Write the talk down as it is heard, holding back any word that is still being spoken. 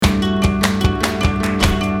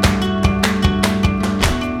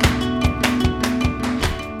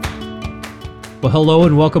Well, hello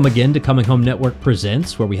and welcome again to Coming Home Network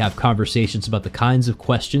Presents, where we have conversations about the kinds of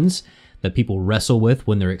questions that people wrestle with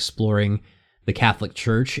when they're exploring the Catholic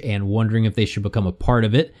Church and wondering if they should become a part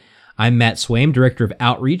of it. I'm Matt Swaim, Director of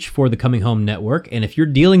Outreach for the Coming Home Network, and if you're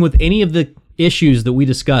dealing with any of the issues that we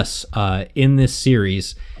discuss in this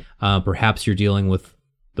series, perhaps you're dealing with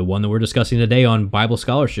the one that we're discussing today on Bible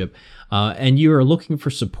scholarship, and you are looking for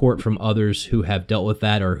support from others who have dealt with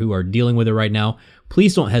that or who are dealing with it right now,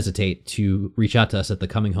 please don't hesitate to reach out to us at the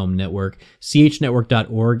Coming Home Network.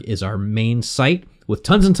 CHNetwork.org is our main site with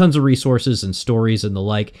tons and tons of resources and stories and the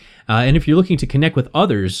like. And if you're looking to connect with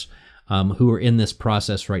others who are in this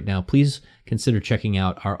process right now, please consider checking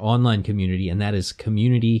out our online community, and that is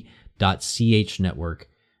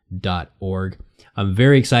community.chnetwork.org. I'm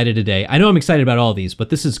very excited today. I know I'm excited about all these, but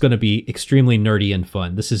this is going to be extremely nerdy and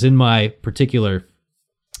fun. This is in my particular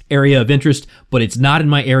area of interest, but it's not in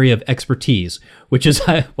my area of expertise, which is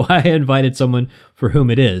why I invited someone for whom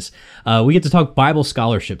it is. We get to talk Bible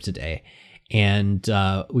scholarship today, and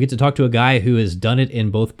we get to talk to a guy who has done it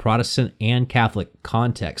in both Protestant and Catholic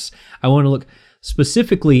contexts. I want to look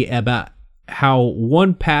specifically about how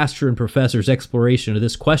one pastor and professor's exploration of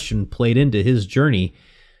this question played into his journey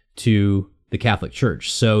to the Catholic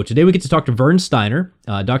Church. So today we get to talk to Vern Steiner.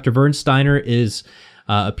 Dr. Vern Steiner is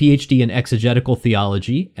a PhD in exegetical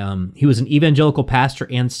theology. He was an evangelical pastor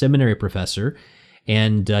and seminary professor,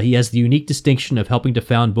 and he has the unique distinction of helping to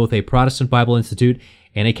found both a Protestant Bible Institute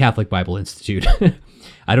and a Catholic Bible Institute.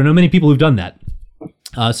 I don't know many people who've done that.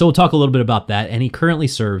 So we'll talk a little bit about that, and he currently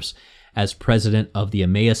serves as president of the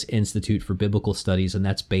Emmaus Institute for Biblical Studies, and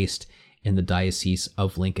that's based in the Diocese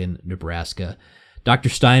of Lincoln, Nebraska. Dr.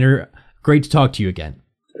 Steiner, great to talk to you again.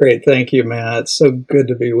 Great. Thank you, Matt. It's so good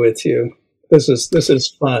to be with you. This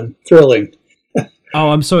is fun, thrilling. Oh,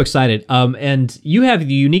 I'm so excited. And you have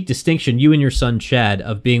the unique distinction, you and your son Chad,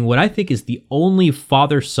 of being what I think is the only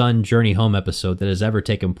father-son journey home episode that has ever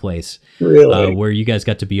taken place. Really? Where you guys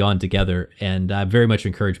got to be on together. And I very much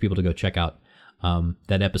encourage people to go check out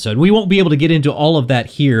that episode. We won't be able to get into all of that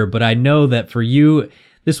here, but I know that for you,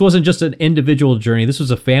 this wasn't just an individual journey. This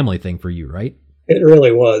was a family thing for you, right? It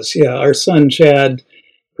really was. Yeah. Our son Chad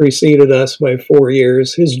preceded us by 4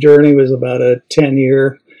 years. His journey was about a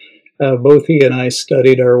 10-year. Both he and I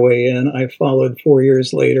studied our way in. I followed 4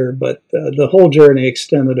 years later, but the whole journey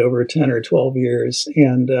extended over 10 or 12 years.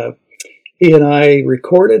 And he and I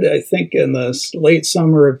recorded, I think, in the late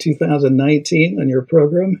summer of 2019 on your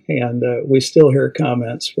program, and we still hear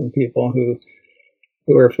comments from people who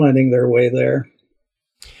are finding their way there.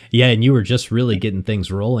 Yeah, and you were just really getting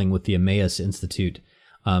things rolling with the Emmaus Institute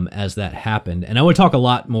as that happened. And I want to talk a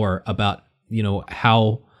lot more about,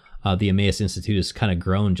 how the Emmaus Institute has kind of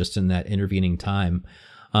grown just in that intervening time.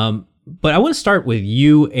 But I want to start with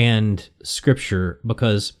you and Scripture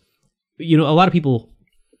because, a lot of people,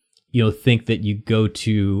 think that you go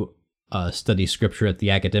to study Scripture at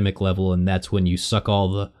the academic level, and that's when you suck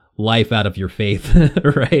all the life out of your faith,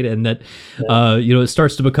 right? And that, it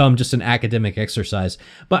starts to become just an academic exercise.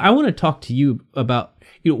 But I want to talk to you about,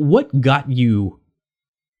 what got you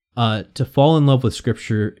to fall in love with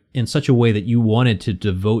Scripture in such a way that you wanted to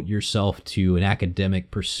devote yourself to an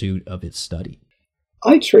academic pursuit of its study?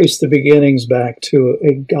 I trace the beginnings back to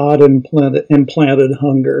a God-implanted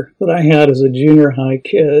hunger that I had as a junior high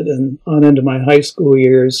kid and on into my high school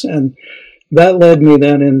years. And that led me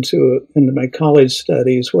then into my college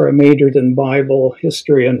studies, where I majored in Bible,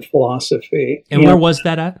 history, and philosophy. And where was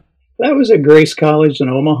that at? That was at Grace College in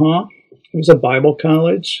Omaha. It was a Bible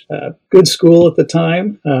college, good school at the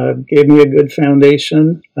time, gave me a good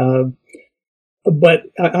foundation. But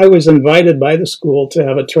I was invited by the school to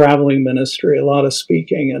have a traveling ministry, a lot of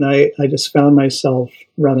speaking, and I just found myself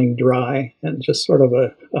running dry and just sort of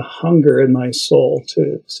a hunger in my soul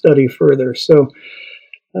to study further. So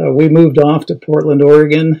we moved off to Portland,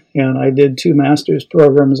 Oregon, and I did 2 master's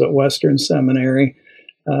programs at Western Seminary.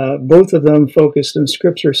 Both of them focused in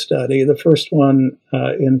Scripture study, the first one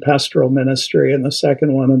in pastoral ministry and the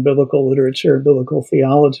second one in biblical literature, biblical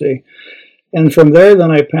theology. And from there,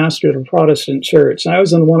 then I pastored a Protestant church. I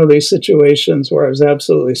was in one of these situations where I was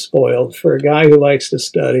absolutely spoiled. For a guy who likes to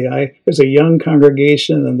study, I was a young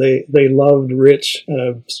congregation, and they loved rich,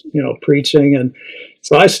 preaching. And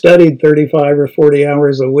so I studied 35 or 40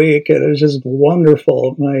 hours a week, and it was just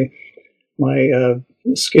wonderful. My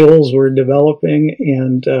skills were developing,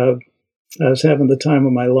 and I was having the time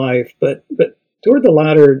of my life. But toward the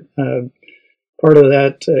latter part of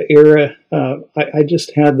that era, I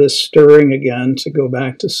just had this stirring again to go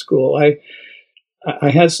back to school. I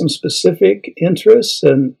had some specific interests,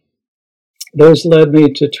 and those led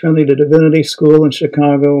me to Trinity Divinity School in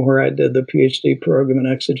Chicago, where I did the PhD program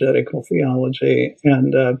in exegetical theology.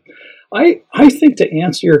 And I think, to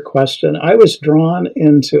answer your question, I was drawn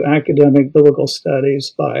into academic biblical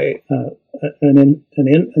studies by an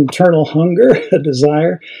internal hunger, a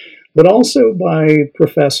desire, but also by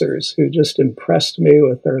professors who just impressed me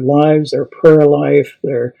with their lives, their prayer life,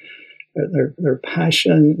 their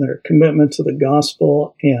passion, their commitment to the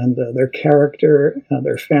gospel, and their character,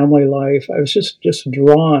 their family life. I was just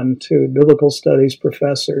drawn to biblical studies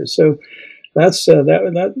professors. So that's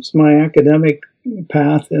my academic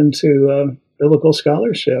path into biblical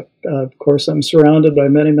scholarship. Of course, I'm surrounded by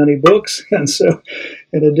many, many books, and so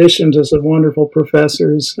in addition to some wonderful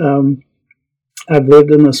professors, I've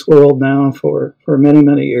lived in this world now for many,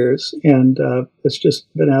 many years, and it's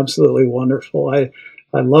just been absolutely wonderful.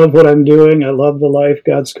 I love what I'm doing. I love the life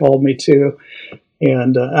God's called me to,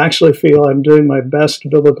 and actually feel I'm doing my best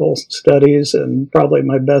biblical studies and probably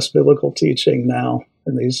my best biblical teaching now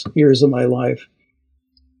in these years of my life.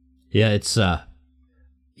 Yeah, it's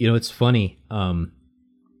it's funny.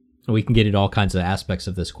 We can get into all kinds of aspects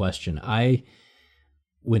of this question. I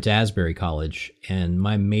went to Asbury College, and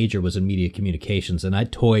my major was in media communications, and I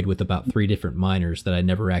toyed with about 3 different minors that I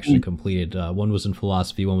never actually completed. One was in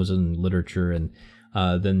philosophy, one was in literature, and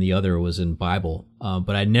then the other was in Bible.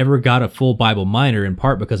 But I never got a full Bible minor, in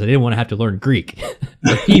part because I didn't want to have to learn Greek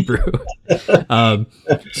or Hebrew.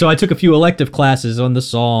 So I took a few elective classes on the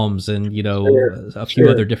Psalms and, a few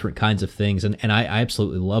other different kinds of things. And I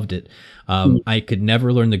absolutely loved it. I could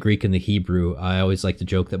never learn the Greek and the Hebrew. I always like to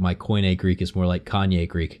joke that my Koine Greek is more like Kanye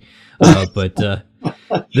Greek. But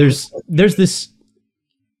there's this,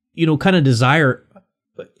 kind of desire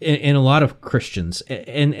in a lot of Christians.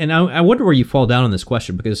 And I wonder where you fall down on this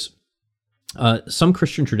question, because some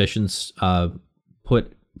Christian traditions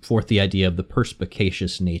put forth the idea of the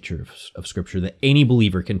perspicacious nature of Scripture, that any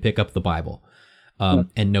believer can pick up the Bible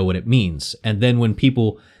and know what it means. And then when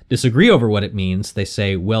people disagree over what it means, they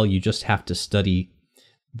say, well, you just have to study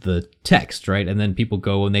the text, right? And then people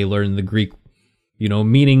go and they learn the Greek,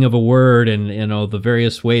 meaning of a word and, the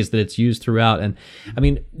various ways that it's used throughout. And I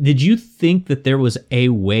mean, did you think that there was a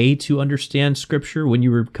way to understand Scripture when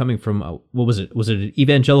you were coming from, what was it? Was it an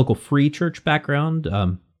evangelical free church background?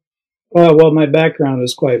 Well, my background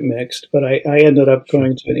is quite mixed, but I ended up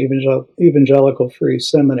going to an evangelical free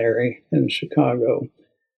seminary in Chicago.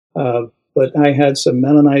 But I had some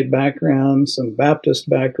Mennonite background, some Baptist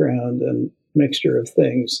background, and mixture of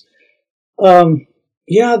things.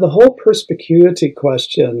 Yeah, the whole perspicuity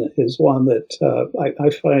question is one that I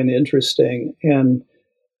find interesting, and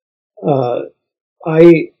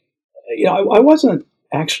I wasn't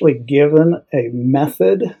actually given a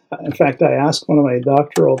method. In fact, I asked one of my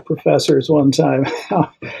doctoral professors one time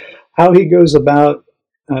how he goes about.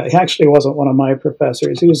 He actually wasn't one of my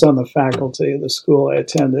professors. He was on the faculty of the school I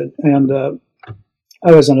attended, and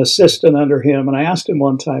I was an assistant under him. And I asked him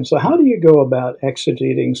one time, so how do you go about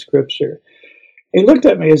exegeting Scripture? He looked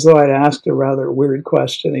at me as though I'd asked a rather weird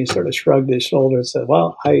question. He sort of shrugged his shoulders and said,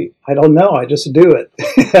 well, I don't know. I just do it.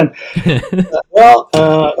 And,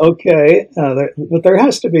 okay. But there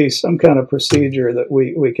has to be some kind of procedure that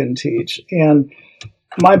we can teach. And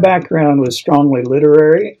my background was strongly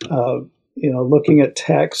literary, looking at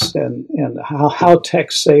texts and how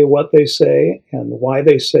texts say what they say and why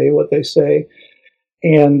they say what they say.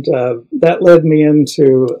 And that led me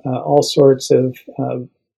into all sorts of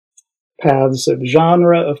paths of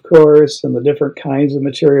genre, of course, and the different kinds of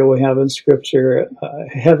material we have in Scripture.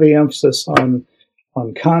 Heavy emphasis on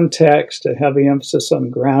context, a heavy emphasis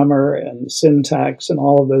on grammar and syntax, and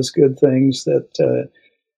all of those good things that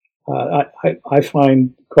I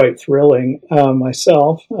find quite thrilling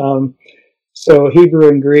myself. So Hebrew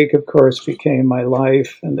and Greek, of course, became my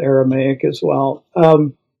life, and Aramaic as well.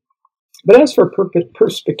 But as for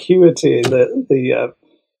perspicuity, the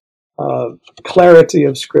clarity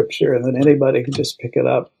of Scripture, and that anybody can just pick it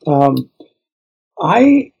up.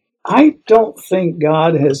 I don't think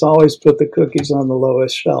God has always put the cookies on the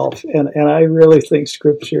lowest shelf, and I really think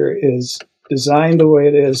Scripture is designed the way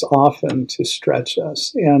it is often to stretch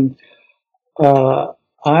us. And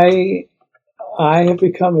I have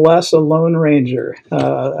become less a lone ranger.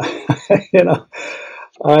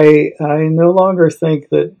 I no longer think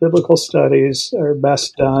that biblical studies are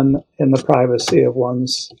best done in the privacy of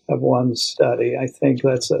one's study. I think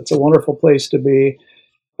that's a wonderful place to be,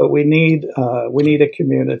 but we need a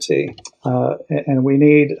community, and we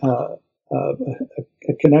need a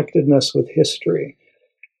connectedness with history,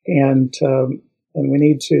 and we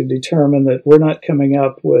need to determine that we're not coming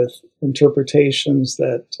up with interpretations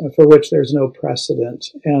that for which there's no precedent.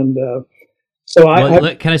 And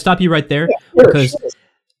So can I stop you right there? Yeah, Because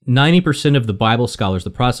 90% of the Bible scholars, the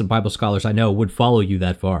Protestant Bible scholars I know, would follow you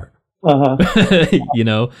that far. You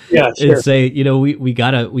know, yeah, sure. and say, you know, we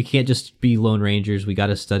can't just be Lone Rangers. We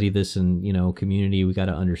gotta study this in, you know, community. We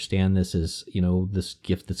gotta understand this as, you know, this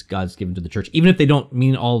gift that God's given to the church, even if they don't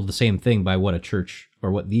mean all of the same thing by what a church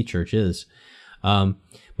or what the church is.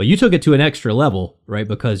 But you took it to an extra level, right?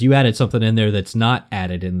 Because you added something in there that's not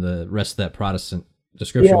added in the rest of that Protestant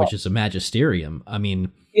description, which is a magisterium. I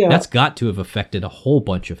mean, that's got to have affected a whole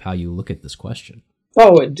bunch of how you look at this question.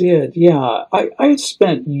 Oh, it did. Yeah. I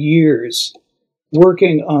spent years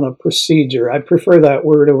working on a procedure. I prefer that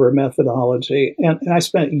word over methodology. And I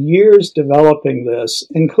spent years developing this,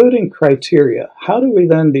 including criteria. How do we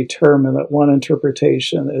then determine that one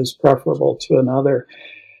interpretation is preferable to another?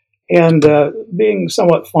 And being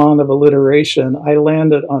somewhat fond of alliteration, I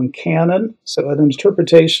landed on canon. So an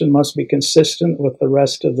interpretation must be consistent with the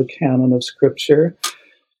rest of the canon of Scripture.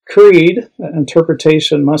 Creed,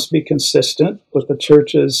 interpretation must be consistent with the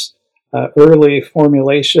church's early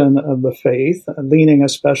formulation of the faith, leaning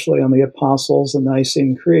especially on the apostles and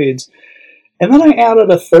Nicene creeds. And then I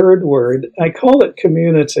added a third word. I called it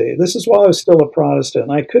community. This is why I was still a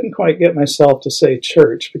Protestant. I couldn't quite get myself to say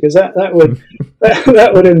church, because that would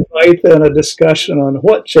that would invite then a discussion on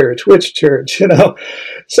what church, which church, you know.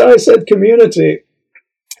 So I said community.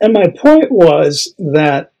 And my point was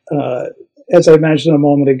that as I mentioned a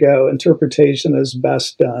moment ago, interpretation is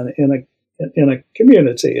best done in a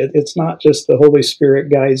community. It's not just the Holy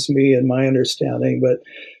Spirit guides me in my understanding, but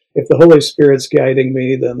if the Holy Spirit's guiding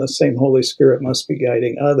me, then the same Holy Spirit must be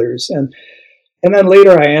guiding others. And then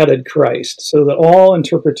later I added Christ, so that all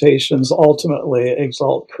interpretations ultimately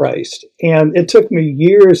exalt Christ. And it took me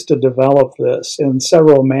years to develop this in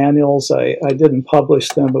several manuals. I didn't publish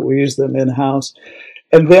them, but we used them in-house.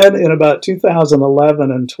 And then in about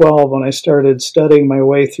 2011 and 12, when I started studying my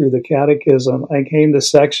way through the Catechism, I came to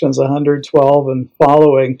sections 112 and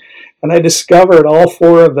following, and I discovered all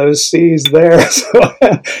four of those C's there. So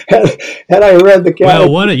had I read the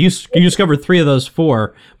Catechism... Well, you discovered three of those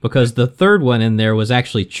four, because the third one in there was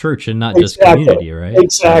actually church and not just community, right?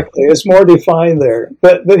 Exactly. It's more defined there.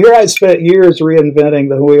 But here I spent years reinventing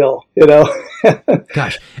the wheel, you know?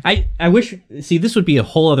 Gosh, I wish, see, this would be a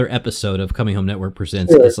whole other episode of Coming Home Network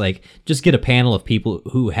Presents. Sure. It's like, just get a panel of people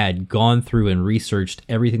who had gone through and researched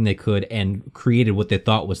everything they could and created what they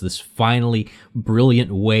thought was this finally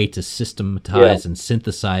brilliant way to systematize and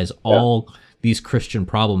synthesize all these Christian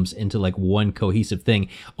problems into like one cohesive thing,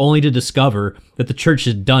 only to discover that the church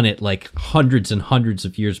had done it like hundreds and hundreds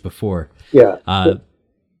of years before. Yeah.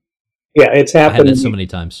 It's happened. I had that so many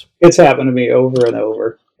times. It's happened to me over and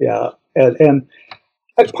over. Yeah. And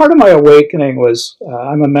part of my awakening was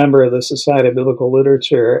I'm a member of the Society of Biblical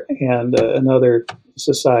Literature and another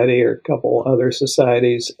society or a couple other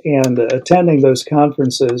societies, and attending those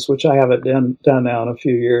conferences, which I haven't done now in a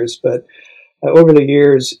few years, but over the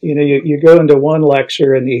years, you know, you go into one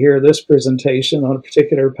lecture and you hear this presentation on a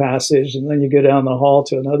particular passage, and then you go down the hall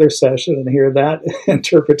to another session and hear that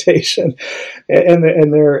interpretation, and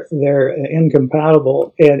they're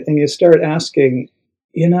incompatible, and you start asking,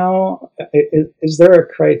 you know, is there a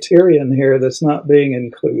criterion here that's not being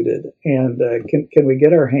included? And can we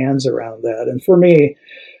get our hands around that? And for me,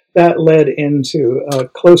 that led into a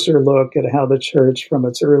closer look at how the church from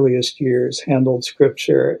its earliest years handled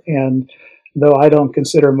Scripture. And though I don't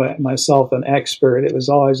consider myself an expert, it was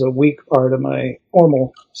always a weak part of my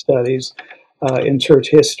formal studies in church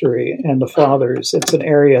history and the fathers. It's an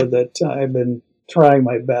area that I've been trying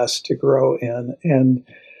my best to grow in. And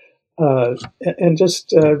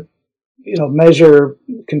just measure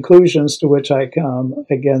conclusions to which I come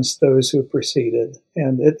against those who preceded.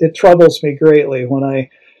 And it troubles me greatly when I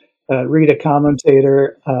read a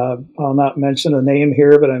commentator. I'll not mention a name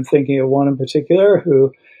here, but I'm thinking of one in particular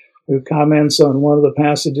who comments on one of the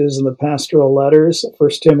passages in the pastoral letters, 1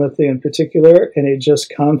 Timothy in particular, and he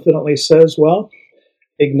just confidently says, well,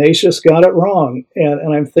 Ignatius got it wrong.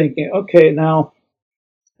 And I'm thinking, okay, Now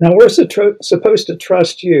we're supposed to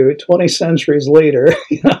trust you 20 centuries later,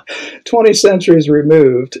 20 centuries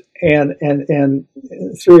removed, and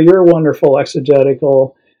through your wonderful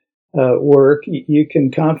exegetical work, you can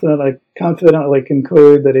confidently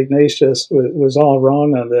conclude that Ignatius was all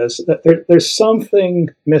wrong on this. That there's something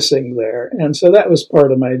missing there, and so that was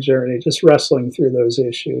part of my journey, just wrestling through those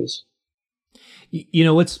issues. You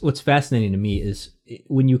know, what's fascinating to me is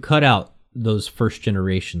when you cut out those first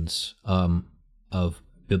generations of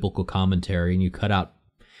biblical commentary, and you cut out,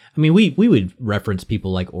 I mean, we would reference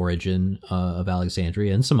people like Origen of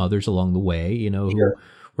Alexandria and some others along the way, you know, Sure. who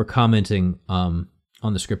were commenting on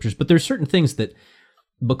the Scriptures. But there's certain things that,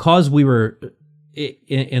 because we were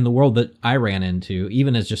in the world that I ran into,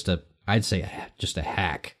 even as I'd say just a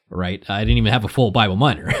hack, right? I didn't even have a full Bible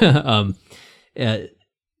minor.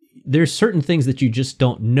 There's certain things that you just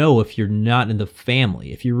don't know if you're not in the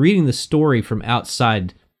family. If you're reading the story from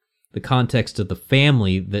outside the context of the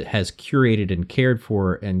family that has curated and cared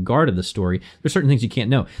for and guarded the story, there's certain things you can't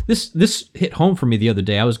know. This hit home for me the other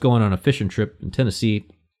day. I was going on a fishing trip in Tennessee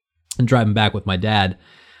and driving back with my dad,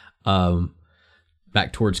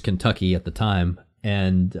 back towards Kentucky at the time.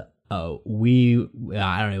 And I don't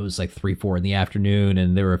know, it was like 3-4 in the afternoon,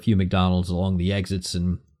 and there were a few McDonald's along the exits,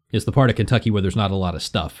 and it's the part of Kentucky where there's not a lot of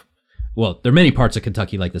stuff. Well, there are many parts of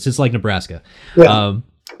Kentucky like this. It's like Nebraska. Yeah.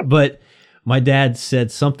 But my dad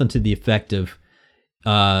said something to the effect of,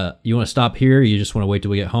 you want to stop here, or you just want to wait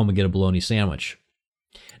till we get home and get a bologna sandwich?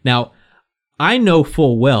 Now, I know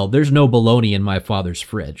full well there's no bologna in my father's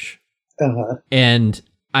fridge. Uh-huh. And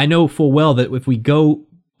I know full well that if we go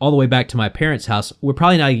all the way back to my parents' house, we're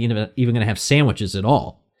probably not even going to have sandwiches at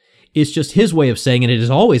all. It's just his way of saying, and it has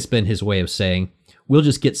always been his way of saying, we'll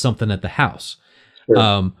just get something at the house.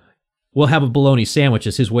 Sure. We'll have a bologna sandwich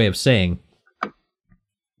is his way of saying,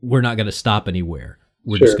 we're not going to stop anywhere.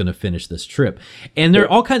 We're just going to finish this trip. And there are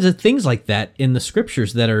all kinds of things like that in the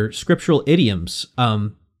scriptures that are scriptural idioms,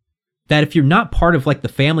 that if you're not part of like the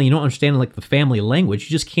family, you don't understand like the family language, you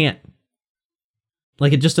just can't,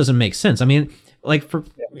 like, it just doesn't make sense. I mean, like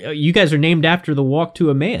you guys are named after the walk to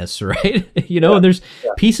Emmaus, right? And there's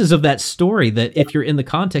pieces of that story that if you're in the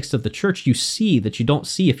context of the church, you see that you don't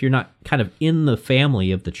see if you're not kind of in the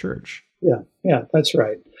family of the church. Yeah, that's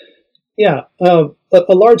right. Yeah, a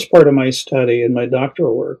large part of my study and my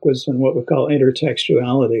doctoral work was in what we call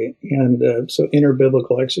intertextuality, and so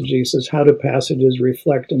interbiblical exegesis. How do passages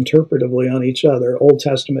reflect interpretively on each other? Old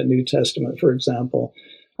Testament, New Testament, for example,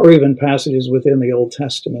 or even passages within the Old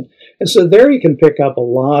Testament. And so there you can pick up a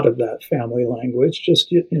lot of that family language.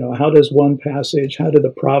 Just, how does one passage, how do the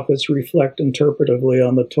prophets reflect interpretively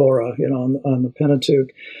on the Torah, on the Pentateuch?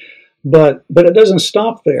 But it doesn't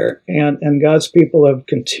stop there. And God's people have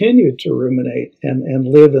continued to ruminate and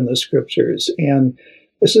live in the scriptures. And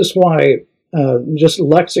this is why just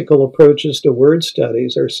lexical approaches to word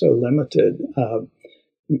studies are so limited.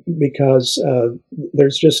 Because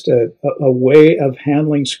there's just a way of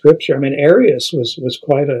handling scripture. I mean, Arius was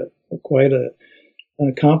quite an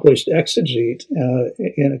accomplished exegete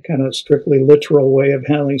in a kind of strictly literal way of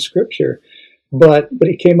handling scripture, but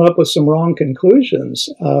he came up with some wrong conclusions.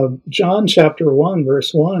 John chapter 1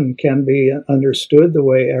 verse 1 can be understood the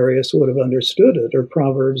way Arius would have understood it, or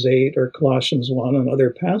Proverbs 8, or Colossians 1, and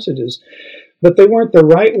other passages. But they weren't the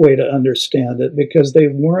right way to understand it, because they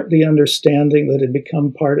weren't the understanding that had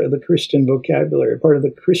become part of the Christian vocabulary, part of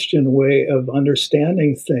the Christian way of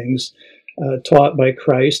understanding things taught by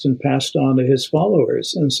Christ and passed on to his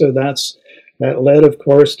followers. And so that led, of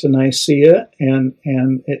course, to Nicaea. And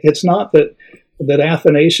it's not that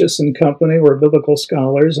Athanasius and company were biblical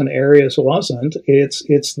scholars and Arius wasn't.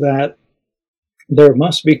 It's that there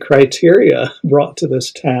must be criteria brought to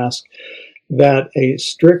this task that a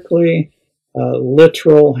strictly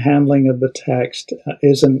literal handling of the text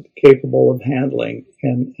isn't capable of handling.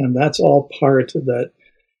 And that's all part of that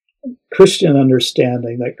Christian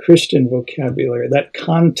understanding, that Christian vocabulary, that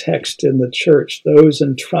context in the church, those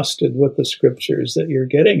entrusted with the scriptures that you're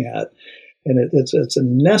getting at. And it's a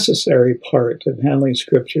necessary part of handling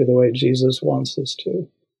scripture the way Jesus wants us to.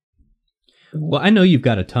 Well, I know you've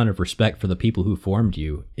got a ton of respect for the people who formed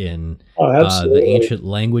you in the ancient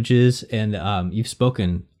languages, and you've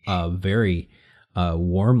spoken very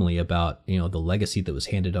warmly about the legacy that was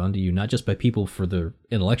handed on to you, not just by people for their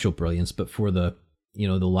intellectual brilliance, but for the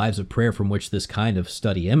lives of prayer from which this kind of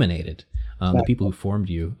study emanated. The people who formed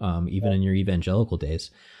you, even in your evangelical days.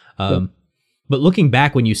 But looking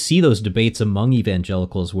back, when you see those debates among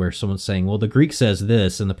evangelicals where someone's saying, well, the Greek says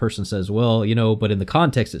this, and the person says, well, but in the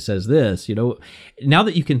context it says this, now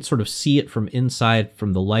that you can sort of see it from inside,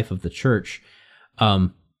 from the life of the church, I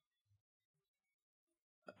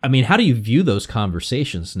mean, how do you view those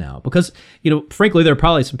conversations now? Because, frankly, there are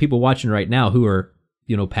probably some people watching right now who are,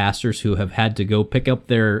 pastors who have had to go pick up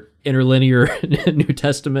their interlinear New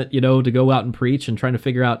Testament, to go out and preach and trying to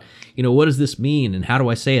figure out, what does this mean? And how do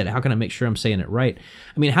I say it? How can I make sure I'm saying it right?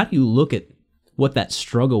 I mean, how do you look at what that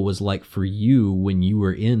struggle was like for you when you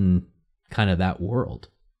were in kind of that world,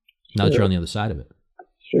 now that you're on the other side of it?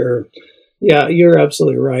 Sure. Yeah, you're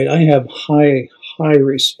absolutely right. I have high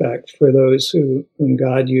respect for those whom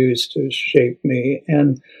God used to shape me.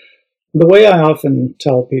 And the way I often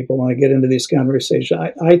tell people when I get into these conversations,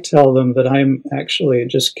 I tell them that I'm actually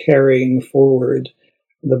just carrying forward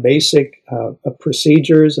the basic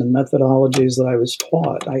procedures and methodologies that I was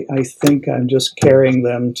taught. I think I'm just carrying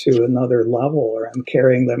them to another level, or I'm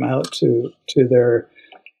carrying them out to their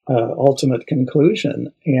ultimate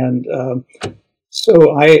conclusion. And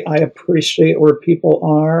so I appreciate where people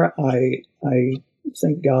are. I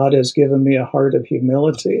think God has given me a heart of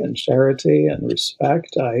humility and charity and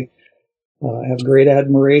respect. I have great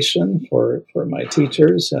admiration for my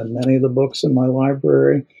teachers and many of the books in my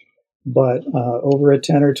library. But over a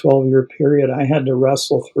 10 or 12 year period, I had to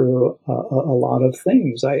wrestle through a lot of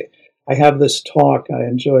things. I have this talk I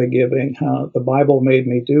enjoy giving, how the Bible made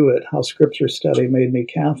me do it, how Scripture study made me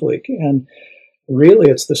Catholic. And really,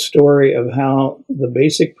 it's the story of how the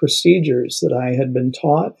basic procedures that I had been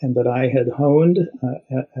taught and that I had honed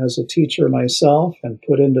as a teacher myself and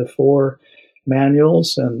put into 4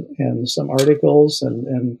 manuals and some articles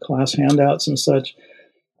and class handouts and such,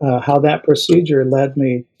 how that procedure led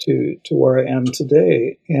me to where I am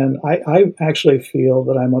today. And I actually feel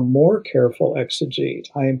that I'm a more careful exegete.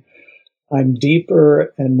 I'm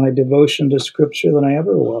deeper in my devotion to Scripture than I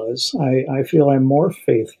ever was. I feel I'm more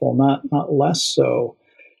faithful, not less so.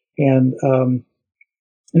 And,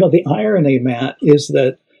 the irony, Matt, is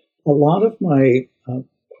that a lot of my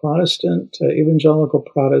Protestant, evangelical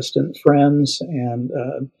Protestant friends and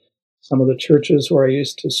some of the churches where I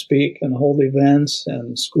used to speak and hold events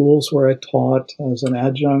and schools where I taught as an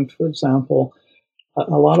adjunct, for example,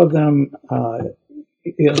 a lot of them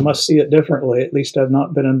must see it differently. At least I've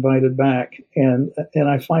not been invited back. And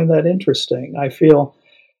I find that interesting. I feel,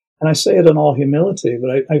 and I say it in all humility,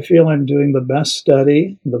 but I feel I'm doing the best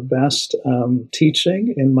study, the best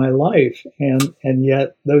teaching in my life. And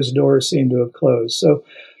yet those doors seem to have closed. So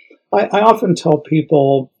I often tell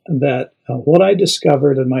people that what I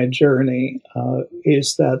discovered in my journey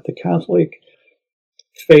is that the Catholic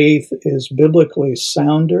faith is biblically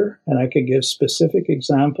sounder, and I could give specific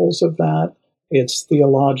examples of that. It's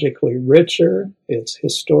theologically richer, it's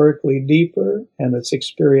historically deeper, and it's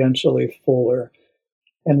experientially fuller.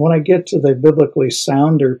 And when I get to the biblically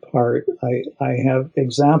sounder part, I have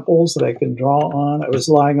examples that I can draw on. I was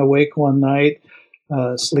lying awake one night,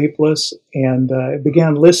 sleepless, and I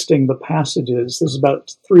began listing the passages. This is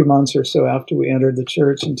about 3 months or so after we entered the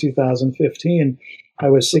church in 2015. I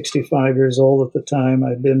was 65 years old at the time.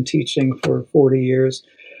 I'd been teaching for 40 years.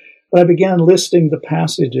 But I began listing the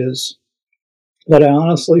passages that I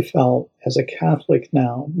honestly felt, as a Catholic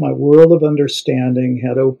now, my world of understanding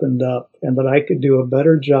had opened up, and that I could do a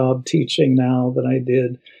better job teaching now than I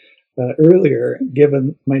did earlier,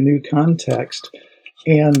 given my new context.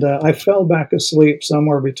 And I fell back asleep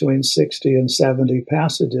somewhere between 60 and 70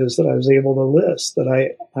 passages that I was able to list,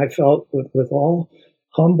 that I felt with all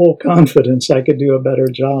humble confidence I could do a better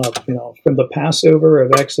job. From the Passover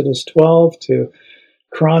of Exodus 12 to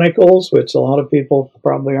Chronicles, which a lot of people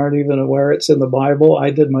probably aren't even aware it's in the Bible. I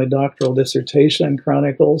did my doctoral dissertation in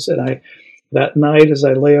Chronicles, and that night as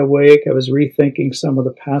I lay awake, I was rethinking some of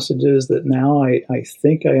the passages that now I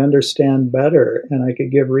think I understand better, and I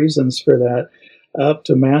could give reasons for that, up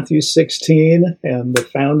to Matthew 16 and the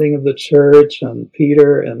founding of the church and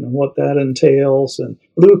Peter and what that entails, and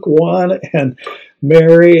Luke 1 and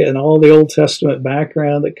Mary and all the Old Testament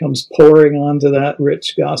background that comes pouring onto that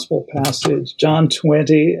rich gospel passage, John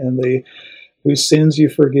 20 and the whose sins you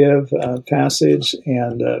forgive passage,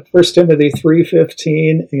 and 1 Timothy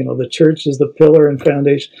 3:15, the church is the pillar and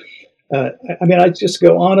foundation. I just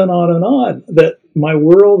go on and on and on, that my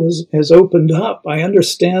world has opened up. I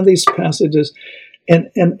understand these passages. And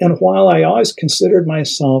while I always considered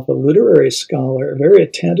myself a literary scholar, very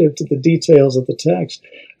attentive to the details of the text,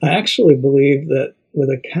 I actually believe that with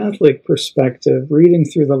a Catholic perspective, reading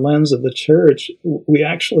through the lens of the church, we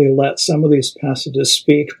actually let some of these passages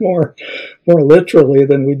speak more literally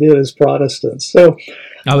than we did as Protestants. So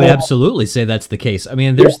I would absolutely say that's the case.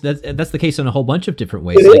 That's the case in a whole bunch of different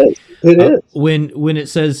ways. It is. When it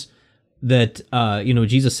says that,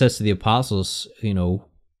 Jesus says to the apostles,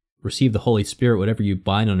 receive the Holy Spirit, whatever you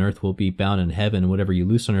bind on earth will be bound in heaven, and whatever you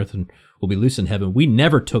loose on earth will be loose in heaven. We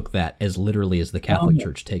never took that as literally as the Catholic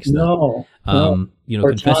Church takes that. No.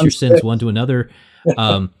 Confess John your sins 6. one to another.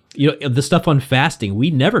 The stuff on fasting,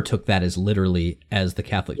 we never took that as literally as the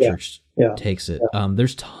Catholic Church takes it.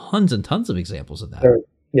 There's tons and tons of examples of that. Sure.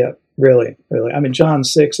 Yeah, really. John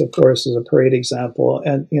 6, of course, is a great example,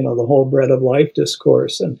 and, the whole bread of life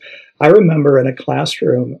discourse. And I remember in a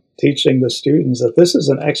classroom teaching the students that this is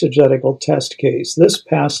an exegetical test case. This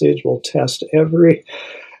passage will test every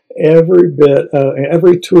bit,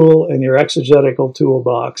 every tool in your exegetical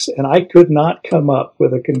toolbox. And I could not come up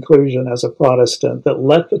with a conclusion as a Protestant that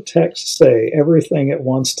let the text say everything it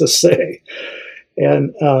wants to say.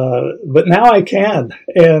 And but now I can.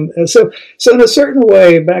 And so in a certain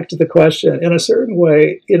way, back to the question, in a certain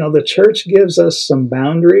way, the church gives us some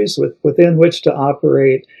boundaries within which to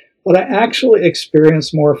operate. But I actually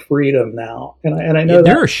experience more freedom now, and I know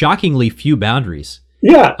there are shockingly few boundaries.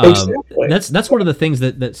 Yeah, exactly. That's one of the things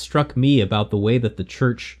that struck me about the way that the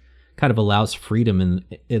church kind of allows freedom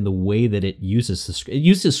in the way that it uses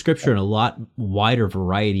Scripture in a lot wider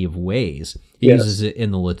variety of ways. It uses it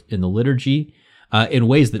in the liturgy in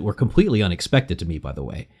ways that were completely unexpected to me. By the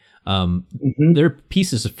way, there are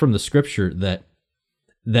pieces from the Scripture that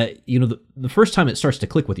the first time it starts to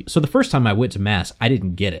click with you. So the first time I went to Mass, I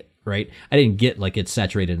didn't get it. Right? I didn't get like it's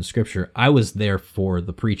saturated in Scripture. I was there for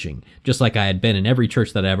the preaching, just like I had been in every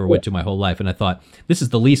church that I ever went to my whole life. And I thought, this is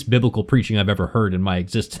the least biblical preaching I've ever heard in my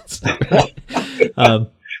existence.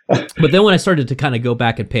 But then when I started to kind of go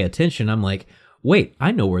back and pay attention, I'm like, wait,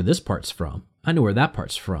 I know where this part's from. I know where that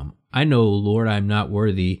part's from. I know, Lord, I'm not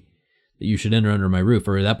worthy that you should enter under my roof.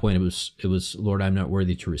 Or at that point, it was, Lord, I'm not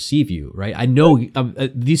worthy to receive you. Right? I know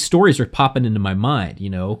these stories are popping into my mind,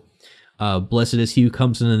 blessed is he who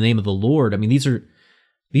comes in the name of the Lord. I mean, these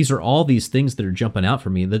are all these things that are jumping out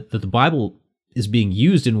for me, that the Bible is being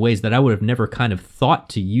used in ways that I would have never kind of thought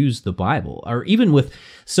to use the Bible, or even with.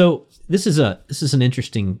 So this is an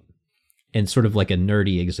interesting and sort of like a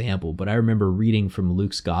nerdy example, but I remember reading from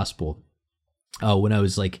Luke's gospel when I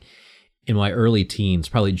was like in my early teens,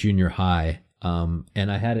 probably junior high,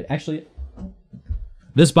 and I had it actually.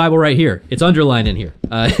 This Bible right here, it's underlined in here.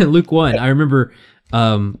 Luke 1, I remember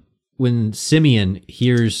when Simeon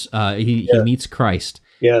hears, he meets Christ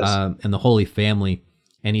and the Holy Family,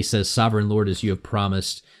 and he says, "Sovereign Lord, as you have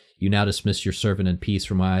promised, you now dismiss your servant in peace,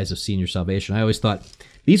 for my eyes have seen your salvation." I always thought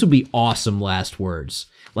these would be awesome last words.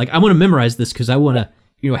 Like, I want to memorize this because I want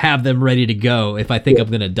to have them ready to go if I think I'm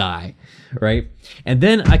going to die, right? And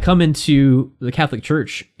then I come into the Catholic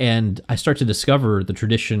Church, and I start to discover the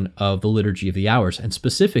tradition of the Liturgy of the Hours, and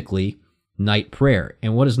specifically night prayer.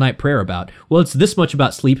 And what is night prayer about? Well, it's this much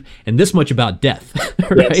about sleep and this much about death,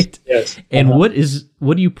 right? Yes. And what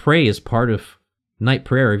do you pray as part of night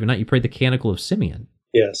prayer? Every night you pray the Canticle of Simeon.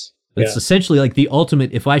 Yes. It's essentially like the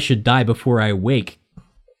ultimate, if I should die before I wake,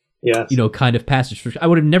 kind of passage. I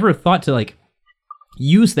would have never thought to like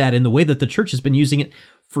use that in the way that the church has been using it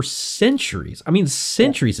for centuries. I mean,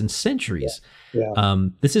 centuries and centuries. Yeah.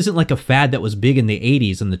 This isn't like a fad that was big in the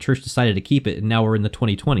 80s and the church decided to keep it, and now we're in the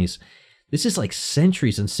 2020s. This is like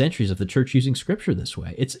centuries and centuries of the church using Scripture this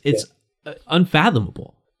way. It's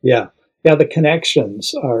unfathomable. Yeah. Yeah, the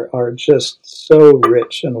connections are just so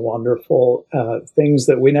rich and wonderful, things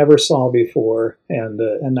that we never saw before, and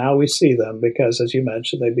now we see them because, as you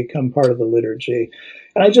mentioned, they become part of the liturgy.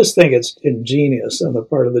 And I just think it's ingenious on the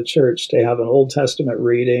part of the church to have an Old Testament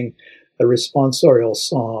reading, a responsorial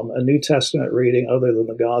psalm, a New Testament reading other than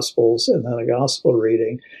the Gospels, and then a Gospel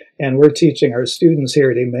reading. And we're teaching our students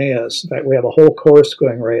here at Emmaus. In fact, we have a whole course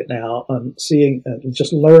going right now on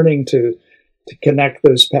just learning to connect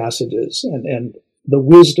those passages and the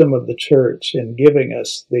wisdom of the church in giving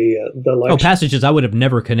us the lecture. Passages I would have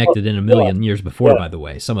never connected in a million years before, by the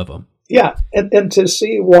way, some of them. Yeah, and to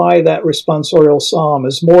see why that responsorial psalm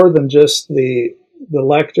is more than just the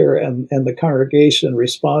lector and the congregation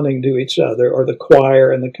responding to each other, or the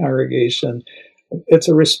choir and the congregation. It's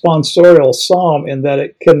a responsorial psalm in that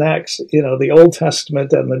it connects, the Old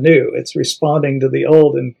Testament and the New. It's responding to the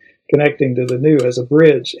Old and connecting to the New as a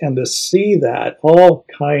bridge. And to see that, all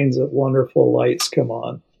kinds of wonderful lights come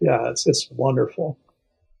on. Yeah, it's wonderful.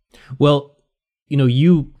 Well,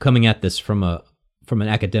 you coming at this from an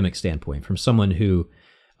academic standpoint, from someone who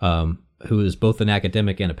is both an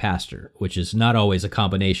academic and a pastor, which is not always a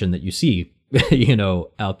combination that you see,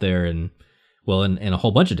 out there and in a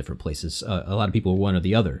whole bunch of different places. A lot of people are one or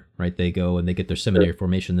the other, right? They go and they get their seminary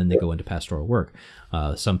formation, then they go into pastoral work.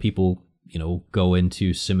 Some people, go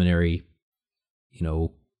into seminary,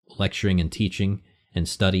 lecturing and teaching and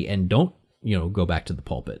study and don't, go back to the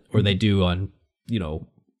pulpit, or they do on,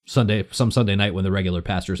 some Sunday night when the regular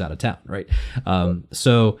pastor's out of town, right?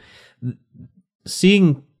 So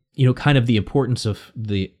seeing, kind of the importance of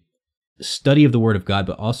the study of the Word of God,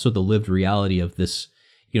 but also the lived reality of this,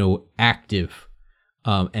 active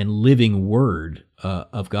and living Word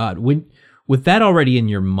of God. With that already in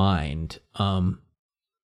your mind,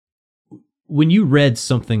 when you read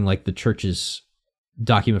something like the Church's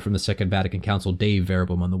document from the Second Vatican Council, Dei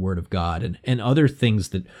Verbum on the Word of God, and other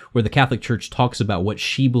things where the Catholic Church talks about what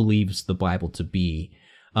she believes the Bible to be,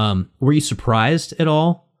 were you surprised at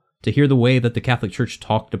all to hear the way that the Catholic Church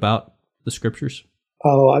talked about the Scriptures?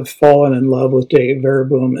 Oh, I've fallen in love with Dei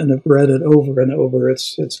Verbum and have read it over and over.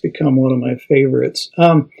 It's become one of my favorites.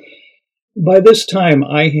 by this time,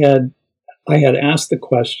 I had asked the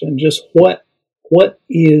question, just what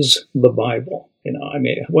is the Bible? I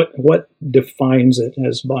mean, what defines it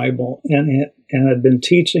as Bible? And I'd been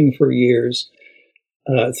teaching for years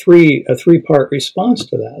a three-part response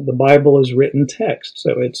to that. The Bible is written text,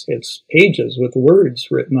 so it's pages with words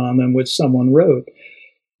written on them which someone wrote.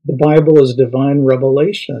 The Bible is divine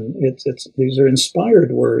revelation. These are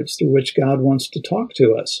inspired words through which God wants to talk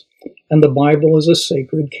to us. And the Bible is a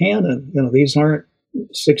sacred canon. These aren't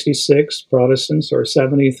 66 Protestants or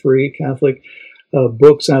 73 Catholic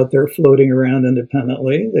books out there floating around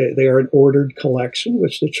independently. They are an ordered collection,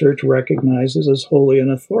 which the Church recognizes as holy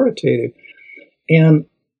and authoritative. And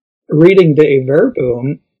reading De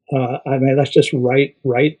Verbum, I mean, that's just right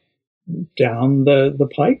down the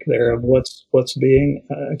pike there of what's being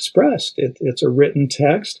expressed. It's a written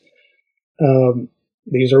text.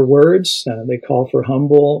 These are words. They call for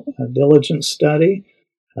humble, diligent study.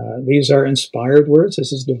 These are inspired words.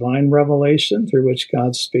 This is divine revelation through which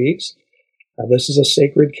God speaks. This is a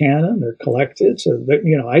sacred canon. They're collected. So,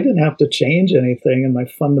 I didn't have to change anything in my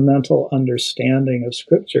fundamental understanding of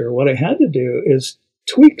Scripture. What I had to do is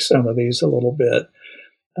tweak some of these a little bit.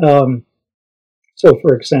 So,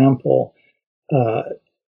 for example,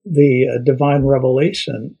 the divine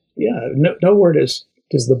revelation, nowhere does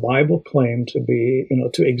the Bible claim to be,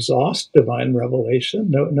 to exhaust divine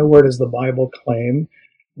revelation. Nowhere does the Bible claim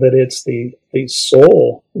that it's the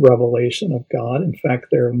sole revelation of God. In fact,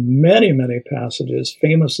 there are many, many passages,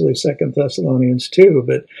 famously 2 Thessalonians 2,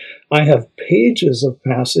 but I have pages of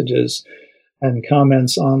passages and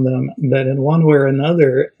comments on them that in one way or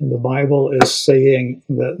another, the Bible is saying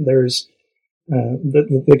that there's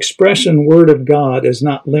the expression word of God is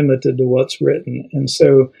not limited to what's written. And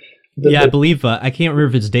so I believe, I can't remember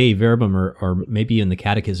if it's De Verbum or maybe in the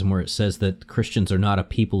Catechism where it says that Christians are not a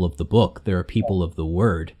people of the book, they're a people of the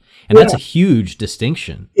word. And that's a huge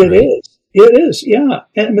distinction. It is, yeah.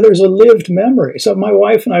 And there's a lived memory. So my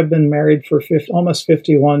wife and I have been married for almost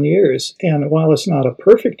 51 years. And while it's not a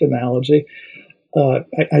perfect analogy,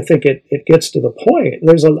 I think it gets to the point.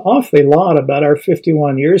 There's an awfully lot about our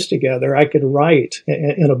 51 years together I could write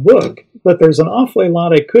in a book, but there's an awfully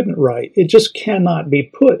lot I couldn't write. It just cannot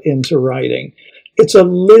be put into writing. It's a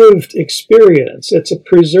lived experience. It's a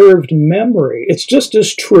preserved memory. It's just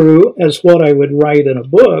as true as what I would write in a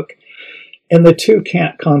book, and the two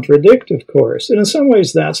can't contradict, of course. And in some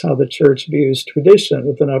ways, that's how the Church views tradition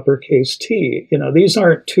with an uppercase T. These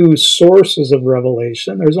aren't two sources of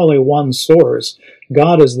revelation. There's only one source.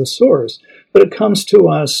 God is the source. But it comes to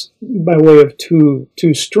us by way of two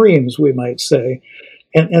streams, we might say.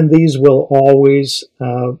 And these will always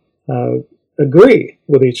agree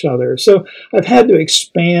with each other. So I've had to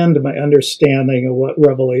expand my understanding of what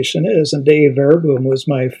revelation is. And De Verbum was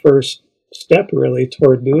my first step, really,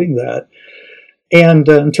 toward doing that. And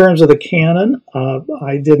in terms of the canon,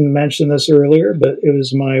 I didn't mention this earlier, but it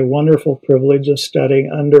was my wonderful privilege of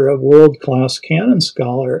studying under a world-class canon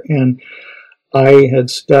scholar. And I had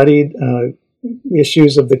studied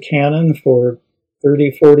issues of the canon for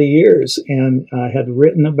 30, 40 years, and I had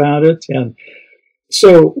written about it. And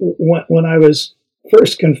so when I was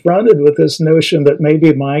first confronted with this notion that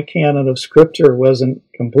maybe my canon of Scripture wasn't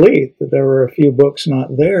complete, that there were a few books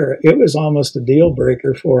not there, it was almost a deal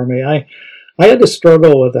breaker for me. I had to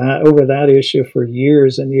struggle with that, over that issue for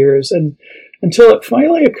years and years, and until it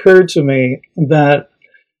finally occurred to me that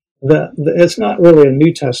it's not really a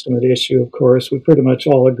New Testament issue, of course. We pretty much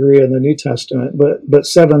all agree on the New Testament, but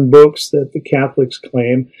 7 books that the Catholics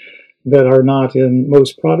claim that are not in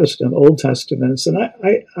most Protestant Old Testaments. And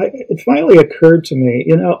it finally occurred to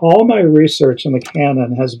me, all my research on the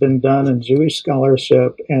canon has been done in Jewish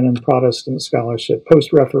scholarship and in Protestant scholarship,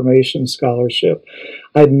 post-Reformation scholarship.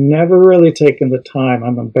 I'd never really taken the time,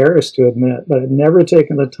 I'm embarrassed to admit, but I'd never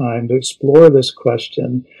taken the time to explore this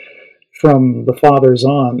question from the fathers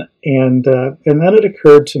on. And then it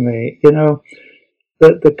occurred to me,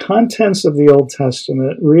 that the contents of the Old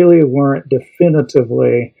Testament really weren't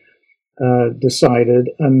definitively decided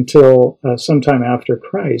until sometime after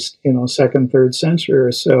Christ, 2nd, 3rd century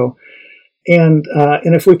or so. And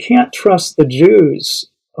if we can't trust the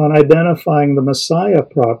Jews on identifying the Messiah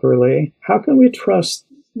properly, how can we trust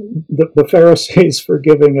the Pharisees for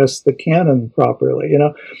giving us the canon properly?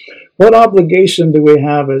 What obligation do we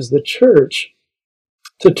have as the Church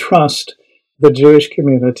to trust the Jewish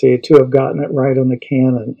community to have gotten it right on the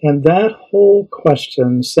canon? And that whole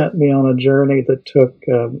question sent me on a journey that took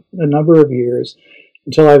a number of years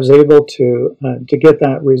until I was able to get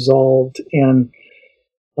that resolved. And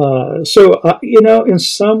so, in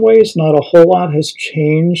some ways, not a whole lot has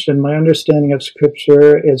changed in my understanding of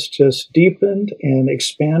Scripture. It's just deepened and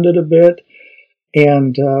expanded a bit.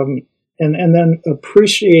 And then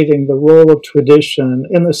appreciating the role of tradition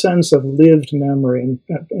in the sense of lived memory and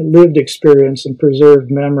lived experience and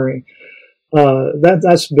preserved memory.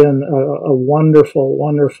 That's been a wonderful,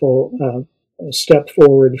 wonderful step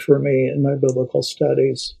forward for me in my biblical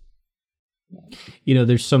studies.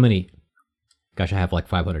 There's so many. Gosh, I have like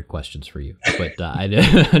 500 questions for you, but I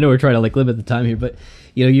know we're trying to like limit the time here. But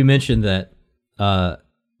you mentioned that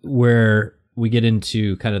where we get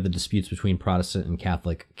into kind of the disputes between Protestant and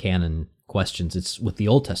Catholic canon questions, it's with the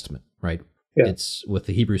Old Testament, right? Yeah. It's with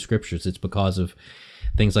the Hebrew Scriptures. It's because of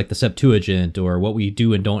things like the Septuagint or what we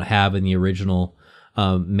do and don't have in the original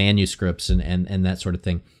manuscripts and that sort of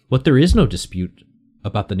thing. But there is no dispute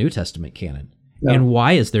about the New Testament canon. No. And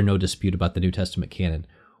why is there no dispute about the New Testament canon?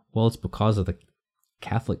 Well, it's because of the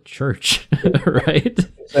Catholic Church, right?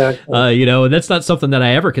 Exactly. And that's not something that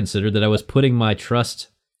I ever considered, that I was putting my trust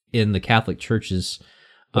in the Catholic Church's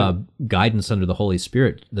guidance under the Holy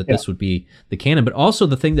Spirit, that this would be the canon. But also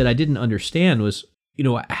the thing that I didn't understand was,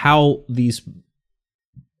 how these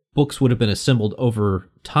books would have been assembled over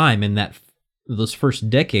time in those first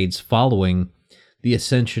decades following the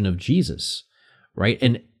ascension of Jesus, right?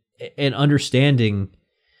 And understanding,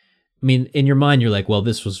 I mean, in your mind, you're like, well,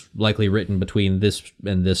 this was likely written between this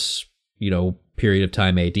and this, period of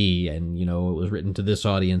time AD, and, it was written to this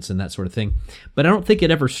audience and that sort of thing. But I don't think it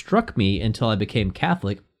ever struck me until I became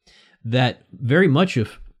Catholic that very much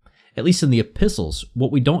of, at least in the epistles,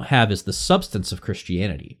 what we don't have is the substance of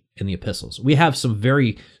Christianity in the epistles. We have some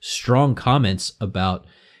very strong comments about,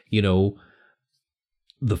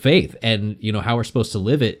 the faith and, how we're supposed to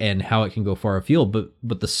live it and how it can go far afield.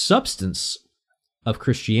 But the substance of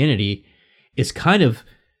Christianity is kind of,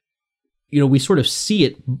 we sort of see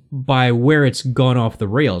it by where it's gone off the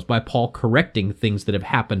rails, by Paul correcting things that have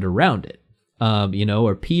happened around it,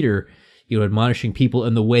 or Peter, admonishing people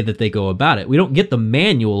in the way that they go about it. We don't get the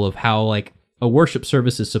manual of how like a worship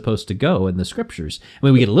service is supposed to go in the Scriptures. I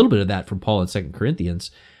mean, we get a little bit of that from Paul in 2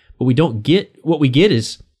 Corinthians, but we don't get, what we get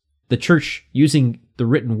is the church using the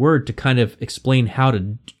written word to kind of explain how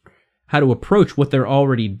to approach what they're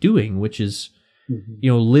already doing, which is,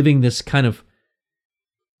 living this kind of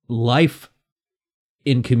life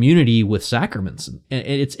in community with sacraments. And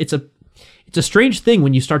it's a strange thing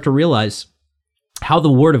when you start to realize how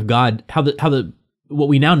the Word of God, how the what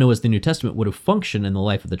we now know as the New Testament would have functioned in the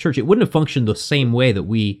life of the church. It wouldn't have functioned the same way that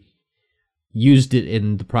we used it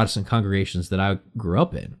in the Protestant congregations that I grew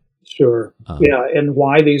up in. Sure. And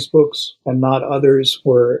why these books and not others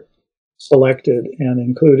were selected and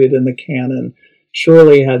included in the canon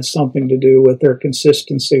surely had something to do with their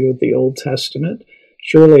consistency with the Old Testament,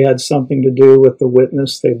 surely had something to do with the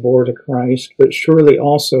witness they bore to Christ, but surely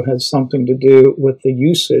also had something to do with the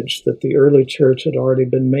usage that the early church had already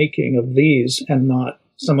been making of these and not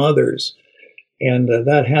some others. And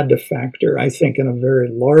that had to factor, I think, in a very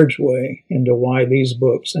large way into why these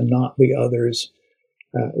books and not the others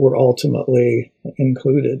were ultimately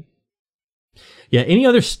included. Yeah. Any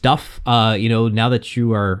other stuff, now that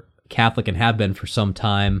you are Catholic and have been for some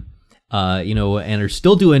time, and are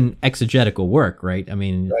still doing exegetical work, right? I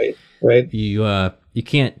mean, right. You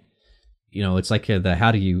can't, it's like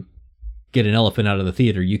how do you get an elephant out of the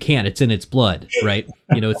theater? You can't. It's in its blood, right?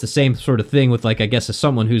 It's the same sort of thing with like, I guess, as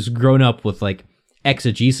someone who's grown up with like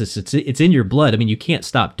exegesis, it's in your blood. I mean, you can't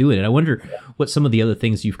stop doing it. I wonder what some of the other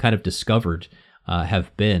things you've kind of discovered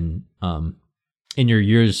have been in your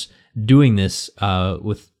years doing this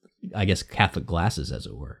with, I guess, Catholic glasses, as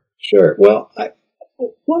it were. Sure. Well,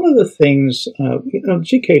 one of the things,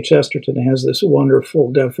 G.K. Chesterton has this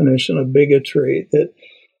wonderful definition of bigotry that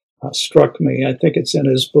struck me. I think it's in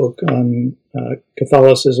his book on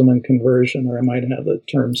Catholicism and conversion, or I might have the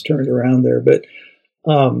terms turned around there. But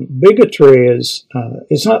bigotry is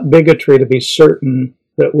it's not bigotry to be certain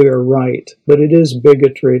that we are right, but it is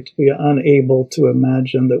bigotry to be unable to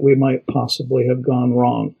imagine that we might possibly have gone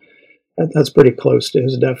wrong. That's pretty close to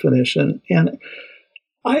his definition. And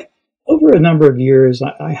over a number of years,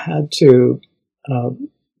 I had to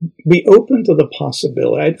be open to the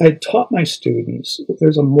possibility. I taught my students that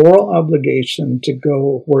there's a moral obligation to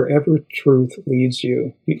go wherever truth leads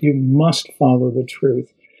you. You must follow the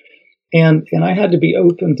truth. And I had to be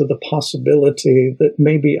open to the possibility that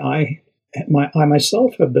maybe I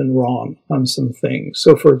myself have been wrong on some things.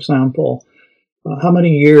 So, for example, how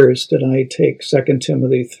many years did I take 2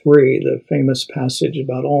 Timothy 3, the famous passage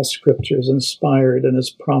about all Scripture is inspired and is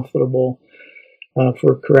profitable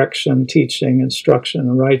for correction, teaching, instruction,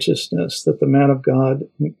 and righteousness, that the man of God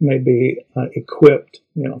may be equipped,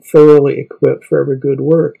 thoroughly equipped for every good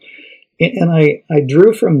work. And I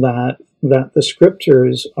drew from that the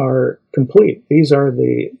Scriptures are complete. These are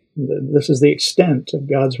the this is the extent of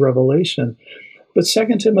God's revelation. But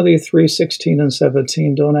 2 Timothy 3:16 and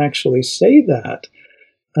 17 don't actually say that.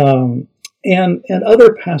 And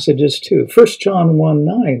other passages too. 1 John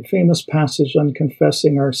 1:9, famous passage on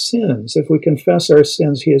confessing our sins. If we confess our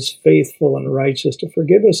sins, he is faithful and righteous to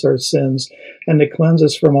forgive us our sins and to cleanse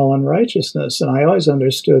us from all unrighteousness. And I always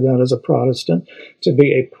understood that as a Protestant to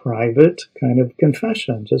be a private kind of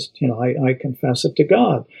confession. Just, I confess it to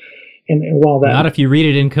God. And while that, not if you read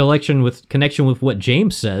it in connection with what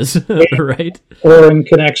James says, right? Or in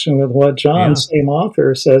connection with what John, same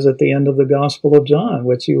author, says at the end of the Gospel of John,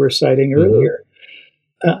 which you were citing earlier.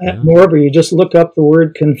 Moreover, you just look up the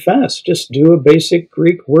word confess. Just do a basic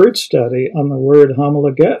Greek word study on the word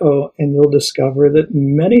homologeo, and you'll discover that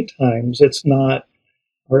many times it's not,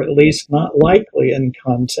 or at least not likely in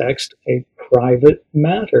context, a private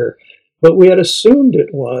matter. But we had assumed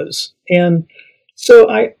it was. And so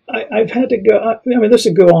I've had to go, this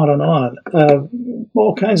would go on and on,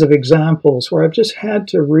 all kinds of examples where I've just had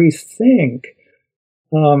to rethink.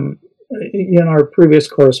 In our previous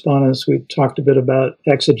correspondence, we talked a bit about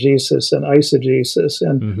exegesis and eisegesis.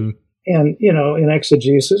 And in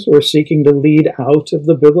exegesis, we're seeking to lead out of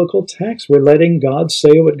the biblical text. We're letting God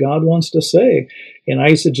say what God wants to say. In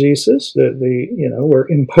eisegesis, we're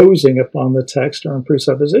imposing upon the text our own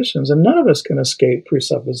presuppositions, and none of us can escape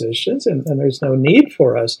presuppositions, and there's no need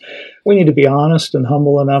for us. We need to be honest and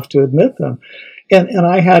humble enough to admit them. And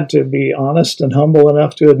I had to be honest and humble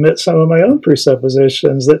enough to admit some of my own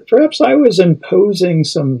presuppositions, that perhaps I was imposing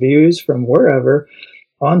some views from wherever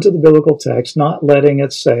onto the biblical text, not letting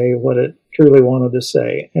it say what it truly wanted to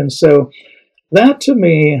say. And so that to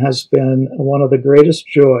me has been one of the greatest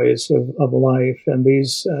joys of life, and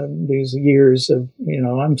these years of,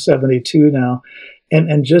 I'm 72 now,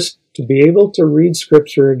 and just to be able to read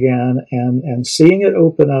Scripture again and seeing it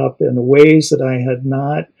open up in ways that I had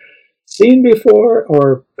not seen before,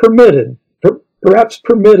 or perhaps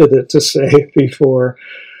permitted it to say before.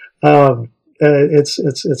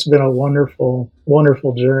 It's been a wonderful,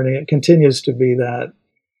 wonderful journey. It continues to be that.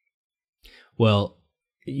 Well,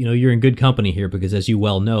 you're in good company here, because as you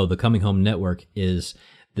well know, the Coming Home Network is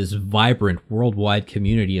this vibrant worldwide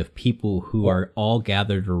community of people who are all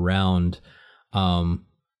gathered around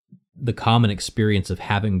the common experience of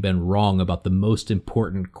having been wrong about the most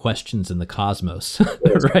important questions in the cosmos,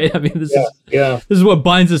 right? I mean, this is what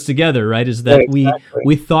binds us together, right? Is that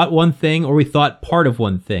we thought one thing, or we thought part of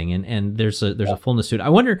one thing, and there's a fullness to it. I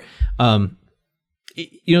wonder,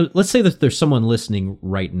 let's say that there's someone listening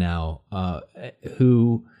right now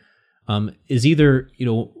who is either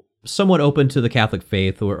somewhat open to the Catholic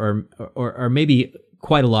faith, or maybe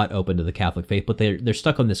quite a lot open to the Catholic faith, but they're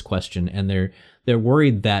stuck on this question, and they're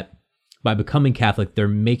worried that by becoming Catholic, they're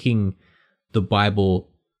making the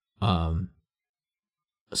Bible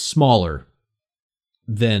smaller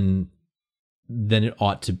than it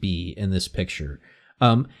ought to be in this picture.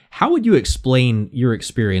 How would you explain your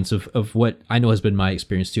experience of what I know has been my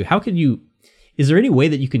experience too? Is there any way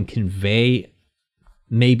that you can convey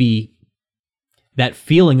maybe that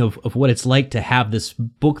feeling of what it's like to have this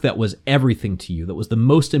book that was everything to you, that was the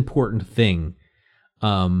most important thing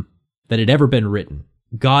that had ever been written,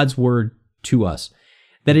 God's word to us,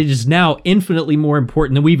 that it is now infinitely more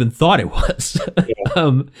important than we even thought it was?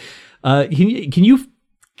 Can you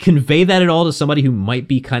convey that at all to somebody who might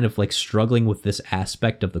be kind of like struggling with this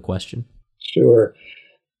aspect of the question? Sure.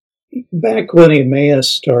 Back when Emmaus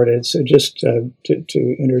started, so just to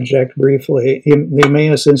interject briefly, the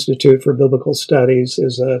Emmaus Institute for Biblical Studies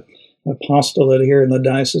is an apostolate here in the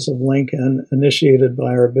Diocese of Lincoln, initiated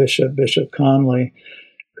by our bishop, Bishop Conley,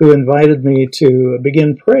 who invited me to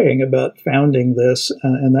begin praying about founding this.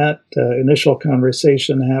 And that initial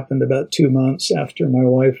conversation happened about 2 months after my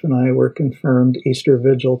wife and I were confirmed Easter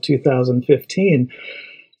Vigil 2015.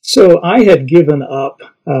 So I had given up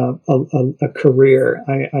a career.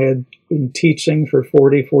 I had been teaching for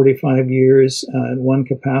 45 years in one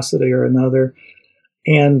capacity or another.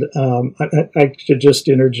 And I should just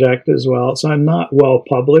interject as well. So I'm not well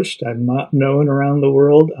published. I'm not known around the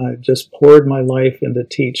world. I've just poured my life into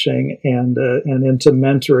teaching and into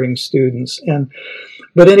mentoring students.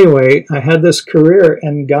 But anyway, I had this career,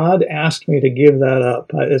 and God asked me to give that up.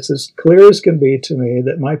 It's as clear as can be to me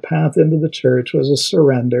that my path into the church was a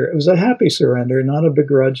surrender. It was a happy surrender, not a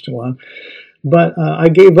begrudged one. But I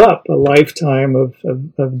gave up a lifetime of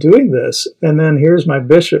doing this. And then here's my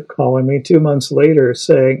bishop calling me 2 months later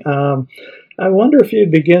saying, I wonder if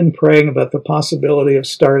you'd begin praying about the possibility of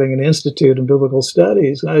starting an institute in biblical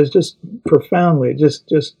studies. And I was just profoundly,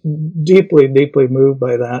 just deeply, deeply moved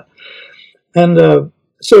by that. And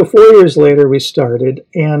So 4 years later, we started,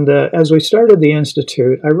 and as we started the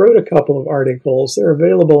Institute, I wrote a couple of articles. They're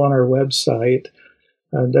available on our website,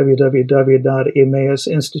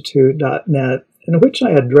 www.emmausinstitute.net, in which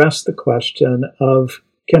I addressed the question of,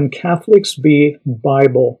 can Catholics be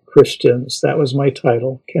Bible Christians? That was my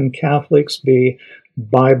title. Can Catholics be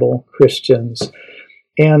Bible Christians?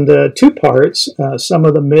 And two parts, some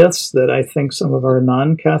of the myths that I think some of our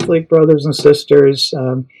non-Catholic brothers and sisters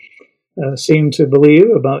seem to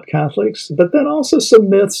believe about Catholics, but then also some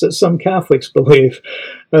myths that some Catholics believe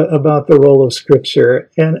about the role of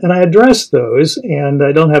Scripture. And I addressed those, and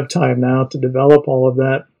I don't have time now to develop all of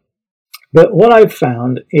that. But what I've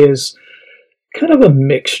found is kind of a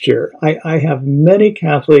mixture. I have many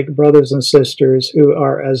Catholic brothers and sisters who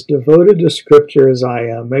are as devoted to Scripture as I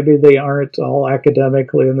am. Maybe they aren't all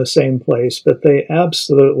academically in the same place, but they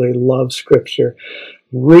absolutely love Scripture.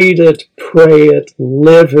 Read it, pray it,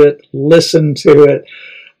 live it, listen to it.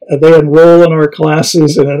 They enroll in our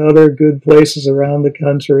classes and in other good places around the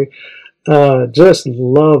country. Just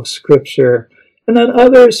love Scripture. And then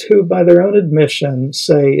others who, by their own admission,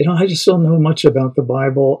 say, I just don't know much about the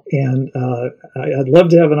Bible, and I'd love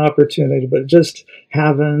to have an opportunity, but just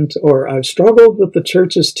haven't, or I've struggled with the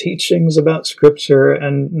church's teachings about Scripture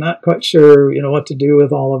and not quite sure, what to do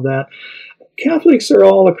with all of that. Catholics are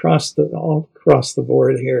all across the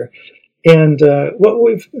board here. And what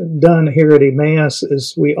we've done here at Emmaus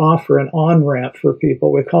is we offer an on-ramp for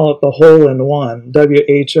people. We call it the Whole in One,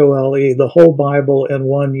 WHOLE, the whole Bible in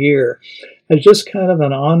 1 year. It's just kind of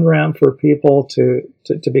an on-ramp for people to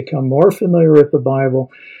become more familiar with the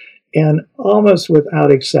Bible. And almost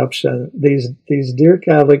without exception, these dear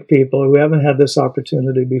Catholic people who haven't had this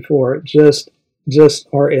opportunity before just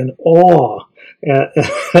are in awe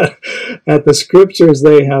at the Scriptures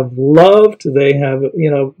they have loved. They have,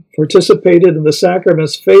 participated in the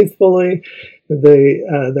sacraments faithfully. They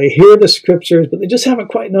hear the Scriptures, but they just haven't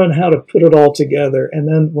quite known how to put it all together. And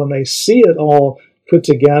then when they see it all put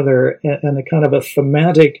together and a kind of a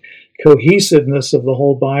thematic cohesiveness of the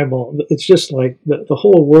whole Bible, it's just like the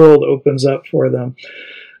whole world opens up for them.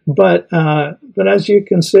 But as you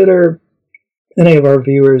consider, any of our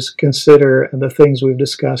viewers consider the things we've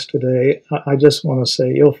discussed today, I just want to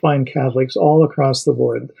say you'll find Catholics all across the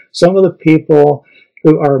board. Some of the people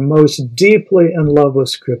who are most deeply in love with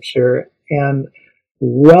Scripture and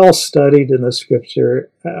well studied in the Scripture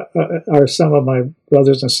are some of my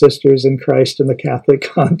brothers and sisters in Christ in the Catholic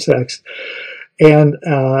context, and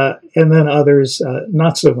then others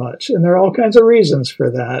not so much. And there are all kinds of reasons for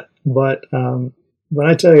that. But I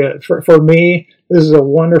tell you, for me, this is a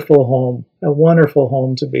wonderful home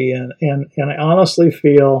to be in, and I honestly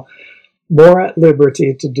feel more at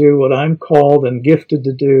liberty to do what I'm called and gifted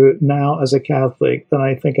to do now as a Catholic than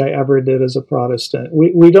I think I ever did as a Protestant.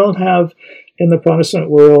 We don't have in the Protestant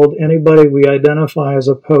world anybody we identify as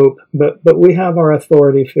a pope, but we have our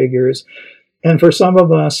authority figures. And for some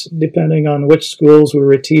of us, depending on which schools we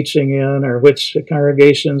were teaching in or which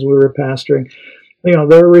congregations we were pastoring, there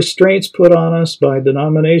are restraints put on us by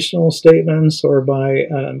denominational statements or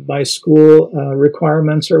by school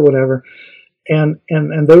requirements or whatever. And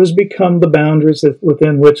those become the boundaries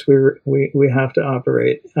within which we have to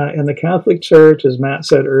operate. In the Catholic Church, as Matt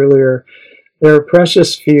said earlier, there are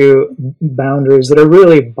precious few boundaries that are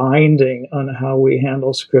really binding on how we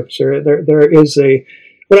handle Scripture. There is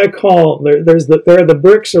what I call there are the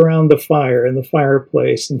bricks around the fire in the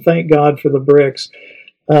fireplace, and thank God for the bricks.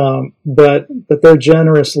 But they're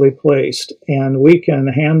generously placed, and we can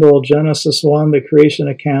handle Genesis 1, the creation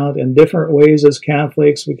account, in different ways as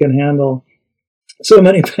Catholics. We can handle so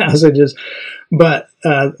many passages, but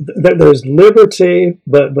there's liberty,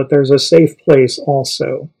 but there's a safe place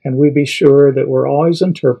also, and we be sure that we're always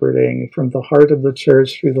interpreting from the heart of the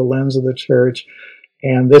Church through the lens of the Church.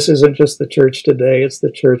 And this isn't just the Church today, it's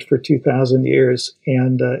the Church for 2,000 years,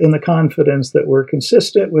 and in the confidence that we're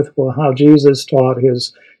consistent with how Jesus taught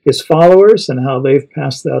his followers and how they've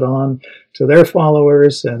passed that on to their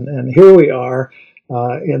followers, and here we are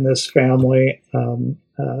in this family,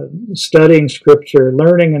 studying Scripture,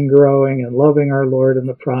 learning and growing and loving our Lord in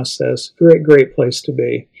the process. Great place to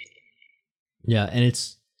be. Yeah, and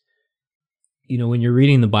it's, when you're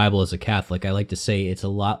reading the Bible as a Catholic, I like to say it's a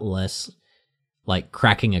lot less like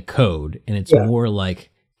cracking a code, and it's more like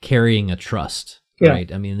carrying a trust,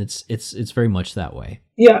 right? I mean, it's very much that way.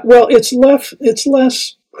 Yeah, well, it's less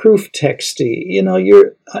proof texty.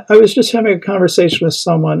 I was just having a conversation with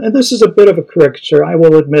someone, and this is a bit of a caricature, I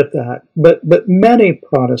will admit that, but many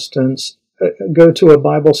Protestants go to a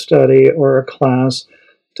Bible study or a class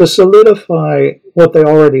to solidify what they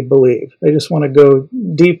already believe. They just want to go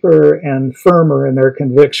deeper and firmer in their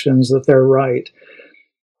convictions that they're right.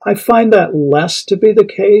 I find that less to be the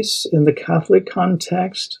case in the Catholic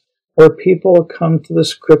context, where people come to the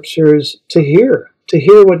scriptures to hear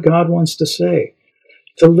what God wants to say,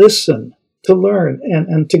 to listen, to learn,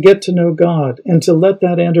 and to get to know God, and to let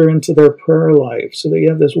that enter into their prayer life so that you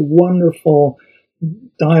have this wonderful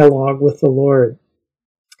dialogue with the Lord.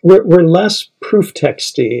 We're less proof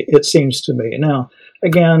texty, it seems to me. Now,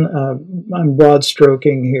 again, I'm broad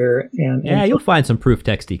stroking here. Yeah, you'll find some proof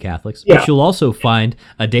texty Catholics, Yeah. but you'll also find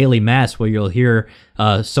a daily mass where you'll hear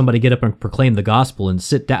somebody get up and proclaim the gospel and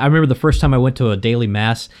sit down. I remember the first time I went to a daily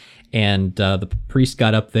mass, and the priest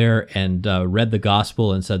got up there and read the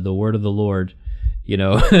gospel and said, "The word of the Lord,"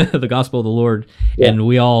 the gospel of the Lord, Yeah. and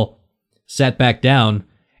we all sat back down,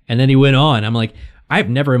 and then he went on. I'm like, I've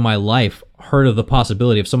never in my life heard of the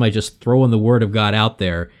possibility of somebody just throwing the word of God out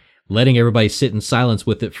there, letting everybody sit in silence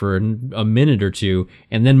with it for a minute or two,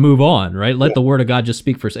 and then move on, right? Let the word of God just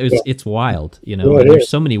speak for us. It's wild, Yeah, and it there's is.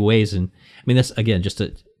 so many ways. And I mean, that's, again,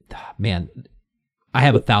 man, I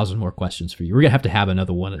have 1,000 more questions for you. We're going to have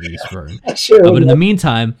another one of these, Vern. Sure. But in the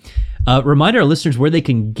meantime, remind our listeners where they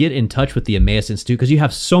can get in touch with the Emmaus Institute, because you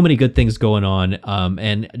have so many good things going on,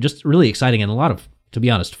 and just really exciting, and a lot of, to be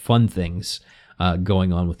honest, fun things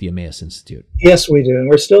going on with the Emmaus Institute. Yes, we do. And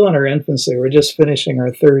we're still in our infancy. We're just finishing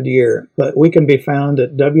our third year. But we can be found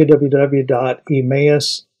at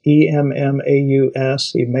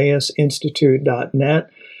emausinstitute.net.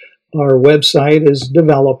 Our website is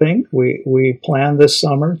developing. We plan this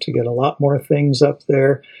summer to get a lot more things up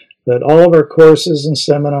there. But all of our courses and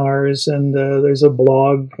seminars, and there's a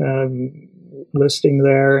blog listing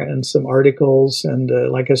there and some articles. And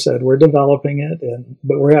like I said, we're developing it,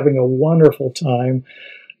 but we're having a wonderful time.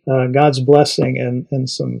 God's blessing in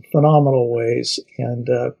some phenomenal ways, and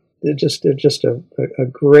it's just a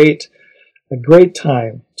great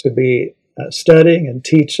time to be studying and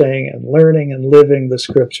teaching and learning and living the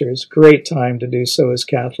scriptures. Great time to do so as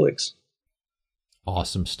Catholics.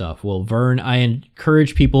 Awesome stuff. Well, Vern, I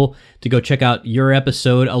encourage people to go check out your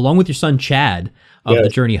episode along with your son Chad of Yes. The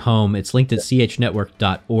Journey Home. It's linked at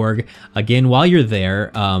CHNetwork.org. Again, while you're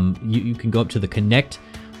there, you can go up to the Connect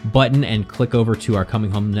button and click over to our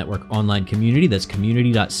Coming Home Network online community. That's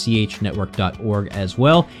community.chnetwork.org as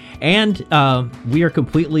well. And we are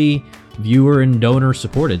completely viewer and donor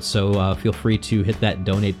supported, so feel free to hit that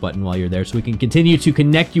donate button while you're there so we can continue to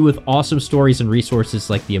connect you with awesome stories and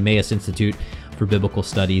resources like the Emmaus Institute for Biblical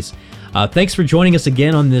Studies. Thanks for joining us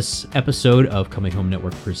again on this episode of Coming Home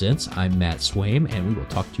Network Presents. I'm Matt Swaim, and we will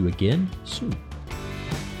talk to you again soon.